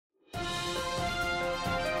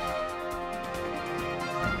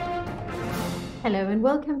Hello and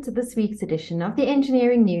welcome to this week's edition of the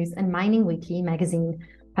Engineering News and Mining Weekly magazine,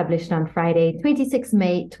 published on Friday, 26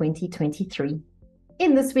 May 2023.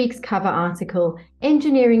 In this week's cover article,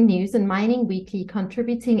 Engineering News and Mining Weekly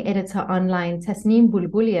contributing editor online Tasneem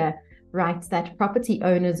Bulbulia writes that property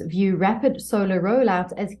owners view rapid solar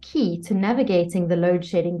rollout as key to navigating the load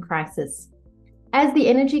shedding crisis. As the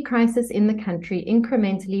energy crisis in the country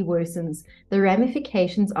incrementally worsens, the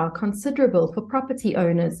ramifications are considerable for property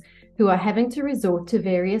owners who are having to resort to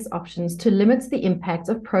various options to limit the impact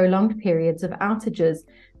of prolonged periods of outages,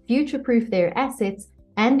 future-proof their assets,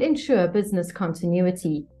 and ensure business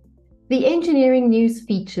continuity. The Engineering News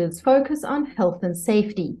features focus on health and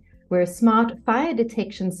safety, where smart fire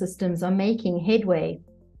detection systems are making headway.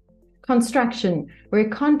 Construction, where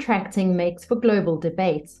contracting makes for global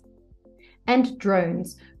debate. And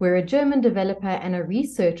drones, where a German developer and a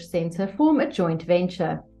research center form a joint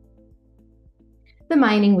venture. The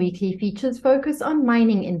Mining Weekly features focus on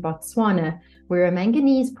mining in Botswana, where a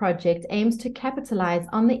manganese project aims to capitalize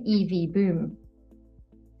on the EV boom.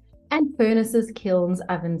 And furnaces, kilns,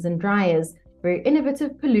 ovens, and dryers, where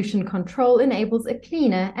innovative pollution control enables a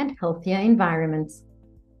cleaner and healthier environment.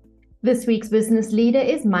 This week's business leader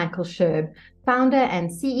is Michael Sherb, founder and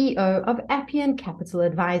CEO of Appian Capital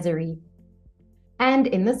Advisory. And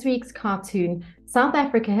in this week's cartoon, South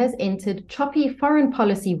Africa has entered choppy foreign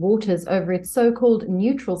policy waters over its so-called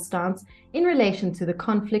neutral stance in relation to the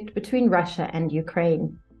conflict between Russia and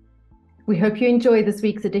Ukraine. We hope you enjoy this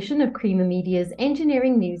week's edition of Creamer Media's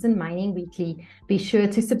Engineering News and Mining Weekly. Be sure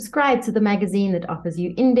to subscribe to the magazine that offers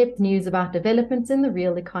you in-depth news about developments in the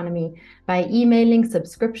real economy by emailing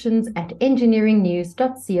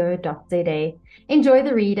subscriptions@engineeringnews.co.za. Enjoy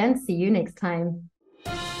the read and see you next time.